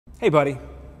Hey buddy,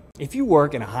 if you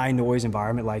work in a high noise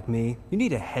environment like me, you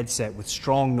need a headset with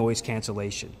strong noise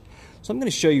cancellation. So I'm going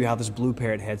to show you how this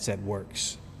BlueParrott headset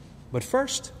works. But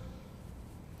first,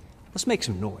 let's make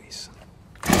some noise.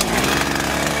 Now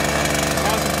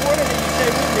it's important that you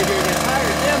stay with me during the entire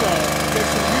demo. There's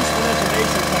some useful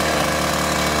information coming up.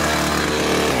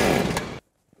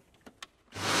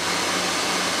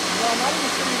 Well, I'm not even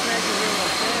sure you can actually hear what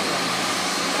I'm saying right now.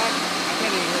 In fact, I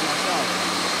can't even hear myself.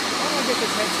 How do I get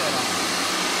this headset on?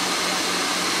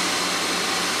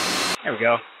 There we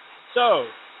go. So,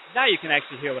 now you can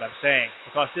actually hear what I'm saying.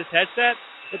 Because this headset,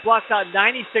 it blocks out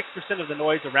 96% of the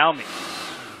noise around me.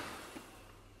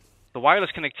 The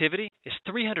wireless connectivity is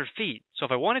 300 feet, so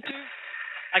if I wanted to,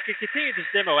 I could continue this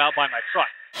demo out by my truck.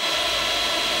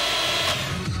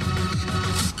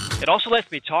 It also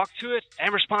lets me talk to it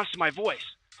and respond to my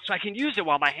voice, so I can use it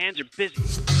while my hands are busy.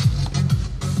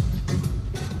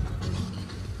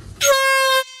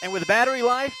 And with a battery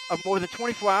life of more than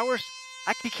 24 hours,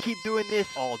 I could keep doing this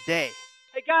all day.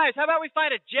 Hey guys, how about we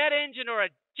find a jet engine or a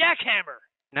jackhammer?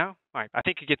 No? All right, I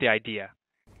think you get the idea.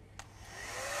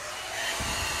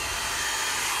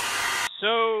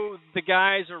 So the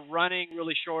guys are running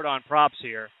really short on props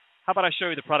here. How about I show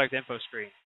you the product info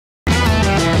screen?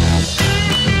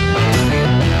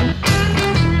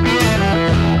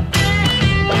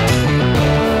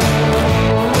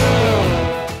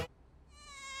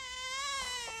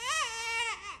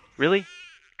 Really?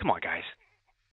 Come on, guys.